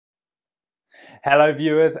Hello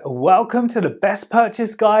viewers, welcome to the best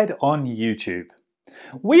purchase guide on YouTube.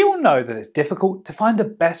 We all know that it's difficult to find the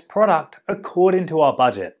best product according to our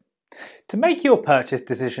budget. To make your purchase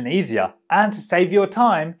decision easier and to save your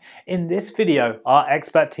time, in this video our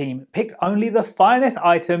expert team picked only the finest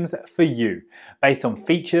items for you based on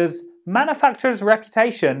features, manufacturer's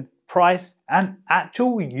reputation, price and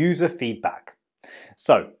actual user feedback.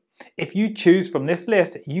 So, if you choose from this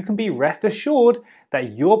list, you can be rest assured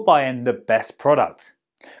that you're buying the best product.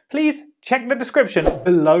 Please check the description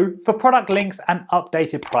below for product links and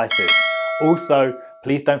updated prices. Also,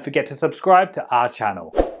 please don't forget to subscribe to our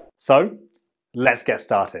channel. So, let's get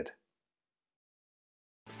started.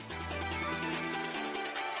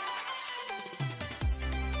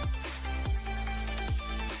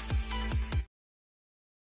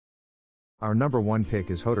 Our number one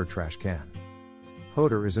pick is Hodor Trash Can.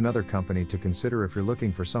 Hodor is another company to consider if you're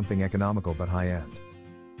looking for something economical but high-end.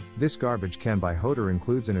 This garbage can by Hodor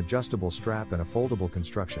includes an adjustable strap and a foldable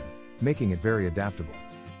construction, making it very adaptable.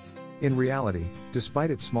 In reality, despite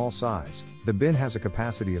its small size, the bin has a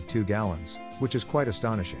capacity of 2 gallons, which is quite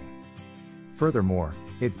astonishing. Furthermore,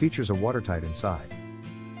 it features a watertight inside.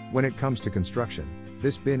 When it comes to construction,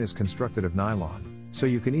 this bin is constructed of nylon, so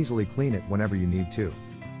you can easily clean it whenever you need to.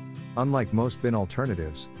 Unlike most bin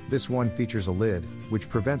alternatives, this one features a lid, which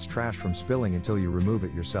prevents trash from spilling until you remove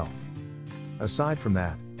it yourself. Aside from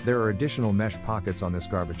that, there are additional mesh pockets on this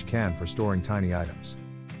garbage can for storing tiny items.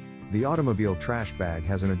 The automobile trash bag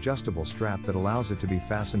has an adjustable strap that allows it to be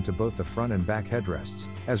fastened to both the front and back headrests,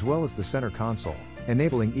 as well as the center console,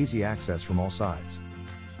 enabling easy access from all sides.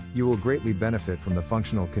 You will greatly benefit from the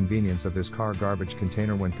functional convenience of this car garbage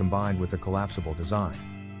container when combined with a collapsible design.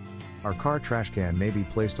 Our car trash can may be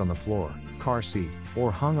placed on the floor, car seat,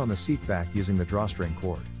 or hung on the seat back using the drawstring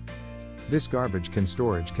cord. This garbage can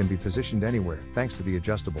storage can be positioned anywhere thanks to the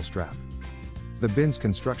adjustable strap. The bin's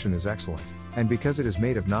construction is excellent, and because it is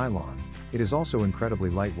made of nylon, it is also incredibly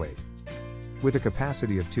lightweight. With a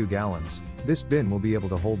capacity of 2 gallons, this bin will be able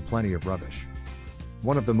to hold plenty of rubbish.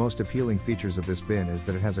 One of the most appealing features of this bin is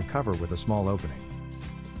that it has a cover with a small opening.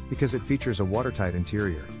 Because it features a watertight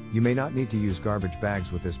interior, you may not need to use garbage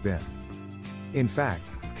bags with this bin. In fact,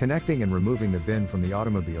 connecting and removing the bin from the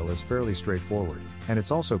automobile is fairly straightforward, and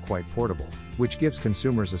it's also quite portable, which gives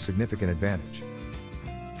consumers a significant advantage.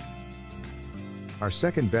 Our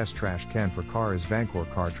second best trash can for car is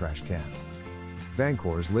Vancor Car Trash Can.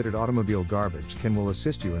 Vancor's lidded automobile garbage can will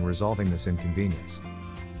assist you in resolving this inconvenience.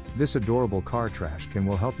 This adorable car trash can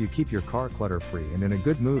will help you keep your car clutter-free and in a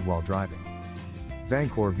good mood while driving.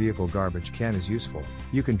 Vancor vehicle garbage can is useful.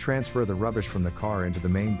 You can transfer the rubbish from the car into the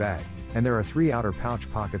main bag, and there are 3 outer pouch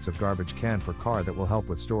pockets of garbage can for car that will help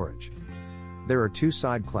with storage. There are 2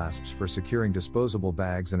 side clasps for securing disposable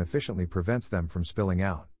bags and efficiently prevents them from spilling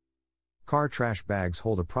out. Car trash bags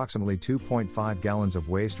hold approximately 2.5 gallons of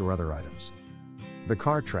waste or other items. The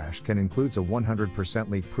car trash can includes a 100%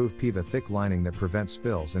 leak-proof PVA thick lining that prevents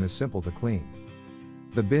spills and is simple to clean.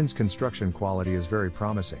 The bin's construction quality is very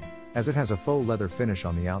promising, as it has a faux leather finish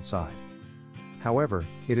on the outside. However,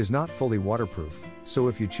 it is not fully waterproof, so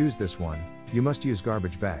if you choose this one, you must use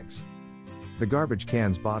garbage bags. The garbage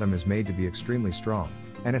can's bottom is made to be extremely strong,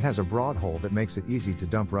 and it has a broad hole that makes it easy to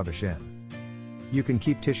dump rubbish in. You can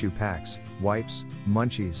keep tissue packs, wipes,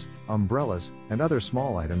 munchies, umbrellas, and other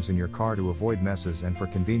small items in your car to avoid messes and for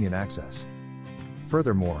convenient access.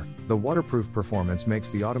 Furthermore, the waterproof performance makes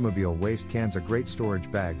the automobile waste cans a great storage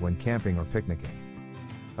bag when camping or picnicking.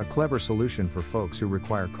 A clever solution for folks who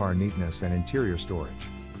require car neatness and interior storage.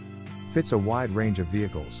 Fits a wide range of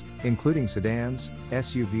vehicles, including sedans,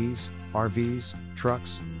 SUVs, RVs,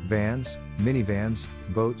 trucks, vans, minivans,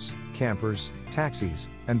 boats, campers, taxis,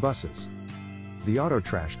 and buses. The auto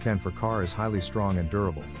trash can for car is highly strong and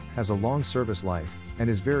durable, has a long service life, and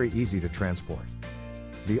is very easy to transport.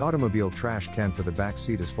 The automobile trash can for the back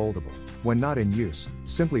seat is foldable. When not in use,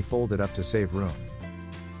 simply fold it up to save room.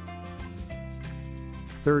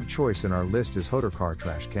 Third choice in our list is Hodor Car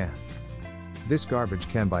Trash Can. This garbage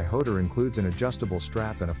can by Hodor includes an adjustable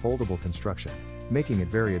strap and a foldable construction, making it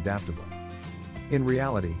very adaptable. In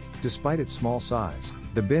reality, despite its small size,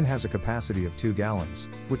 the bin has a capacity of 2 gallons,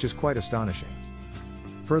 which is quite astonishing.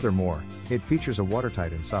 Furthermore, it features a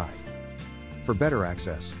watertight inside. For better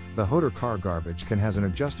access, the Hodor Car Garbage Can has an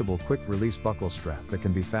adjustable quick-release buckle strap that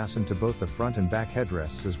can be fastened to both the front and back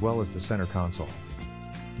headrests as well as the center console.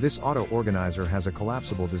 This auto organizer has a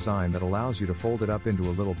collapsible design that allows you to fold it up into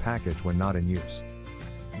a little package when not in use.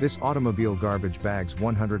 This automobile garbage bag's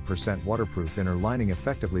 100% waterproof inner lining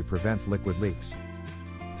effectively prevents liquid leaks.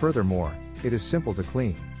 Furthermore, it is simple to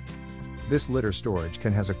clean. This litter storage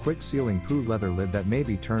can has a quick sealing PU leather lid that may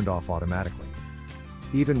be turned off automatically.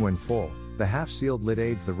 Even when full, the half-sealed lid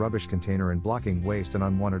aids the rubbish container in blocking waste and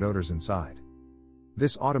unwanted odors inside.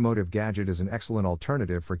 This automotive gadget is an excellent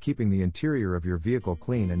alternative for keeping the interior of your vehicle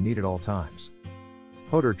clean and neat at all times.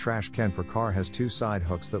 Hodor Trash Can for Car has two side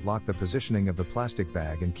hooks that lock the positioning of the plastic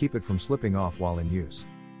bag and keep it from slipping off while in use.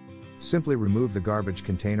 Simply remove the garbage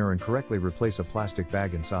container and correctly replace a plastic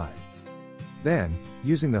bag inside. Then,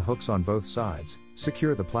 using the hooks on both sides,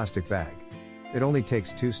 secure the plastic bag. It only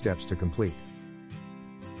takes 2 steps to complete.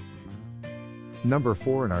 Number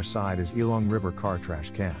 4 in our side is Elong River Car Trash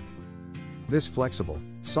Can. This flexible,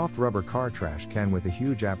 soft rubber car trash can with a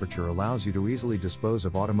huge aperture allows you to easily dispose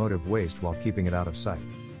of automotive waste while keeping it out of sight.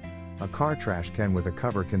 A car trash can with a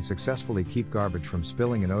cover can successfully keep garbage from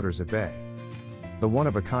spilling and odors at bay. The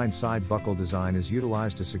one-of-a-kind side buckle design is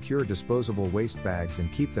utilized to secure disposable waste bags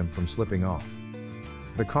and keep them from slipping off.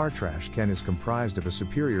 The car trash can is comprised of a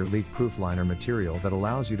superior leak-proof liner material that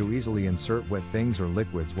allows you to easily insert wet things or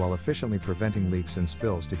liquids while efficiently preventing leaks and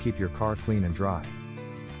spills to keep your car clean and dry.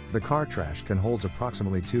 The car trash can holds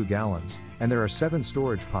approximately 2 gallons, and there are 7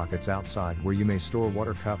 storage pockets outside where you may store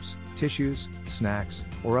water cups, tissues, snacks,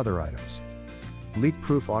 or other items.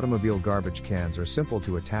 Leak-proof automobile garbage cans are simple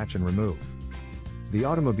to attach and remove. The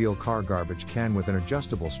automobile car garbage can with an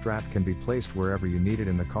adjustable strap can be placed wherever you need it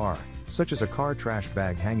in the car, such as a car trash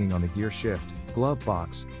bag hanging on the gear shift, glove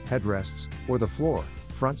box, headrests, or the floor,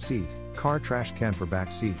 front seat, car trash can for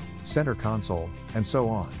back seat, center console, and so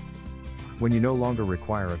on. When you no longer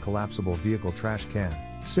require a collapsible vehicle trash can,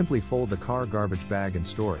 simply fold the car garbage bag and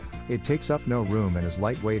store it. It takes up no room and is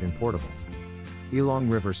lightweight and portable.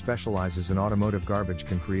 Elong River specializes in automotive garbage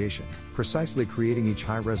can creation, precisely creating each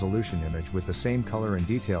high-resolution image with the same color and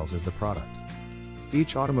details as the product.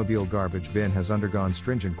 Each automobile garbage bin has undergone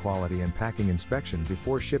stringent quality and packing inspection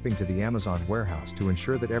before shipping to the Amazon warehouse to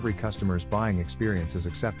ensure that every customer's buying experience is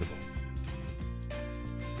acceptable.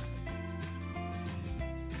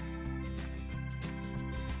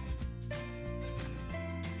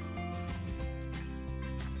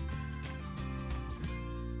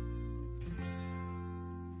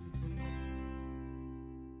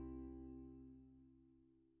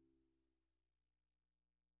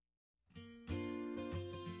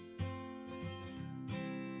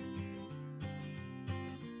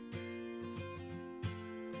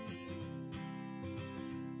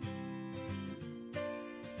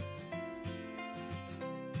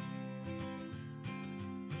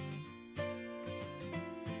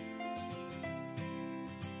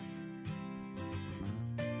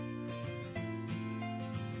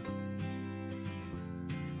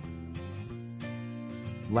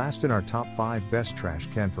 Last in our top 5 best trash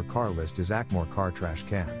can for car list is Acmore Car Trash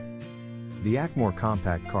Can. The Acmore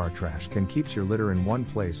Compact Car Trash Can keeps your litter in one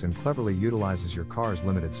place and cleverly utilizes your car's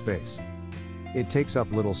limited space. It takes up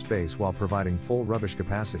little space while providing full rubbish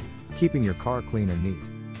capacity, keeping your car clean and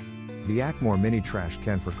neat. The Acmore Mini Trash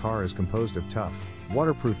Can for Car is composed of tough,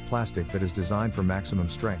 waterproof plastic that is designed for maximum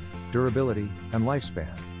strength, durability, and lifespan.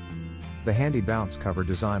 The handy bounce cover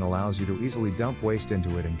design allows you to easily dump waste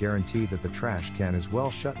into it and guarantee that the trash can is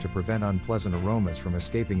well shut to prevent unpleasant aromas from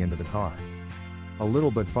escaping into the car. A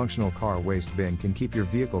little but functional car waste bin can keep your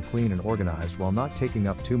vehicle clean and organized while not taking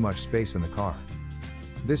up too much space in the car.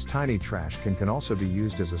 This tiny trash can also be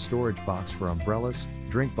used as a storage box for umbrellas,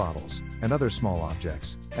 drink bottles, and other small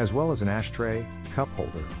objects, as well as an ashtray, cup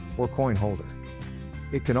holder, or coin holder.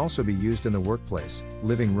 It can also be used in the workplace,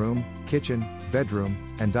 living room, kitchen,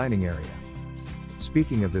 bedroom, and dining area.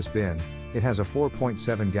 Speaking of this bin, it has a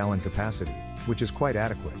 4.7-gallon capacity, which is quite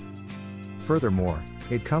adequate. Furthermore,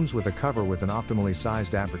 it comes with a cover with an optimally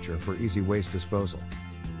sized aperture for easy waste disposal.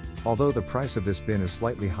 Although the price of this bin is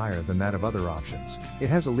slightly higher than that of other options, it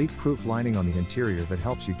has a leak-proof lining on the interior that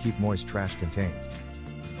helps you keep moist trash contained.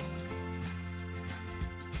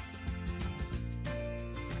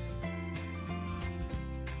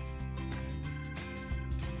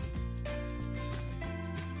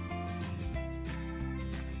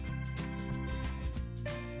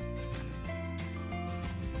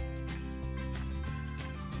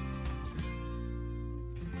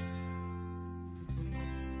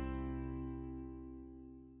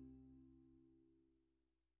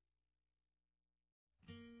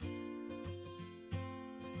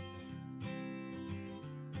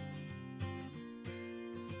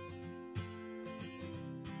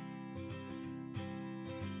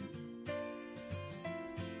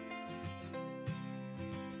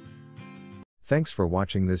 Thanks for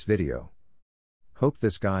watching this video. Hope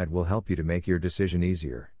this guide will help you to make your decision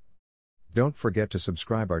easier. Don't forget to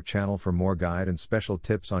subscribe our channel for more guide and special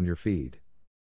tips on your feed.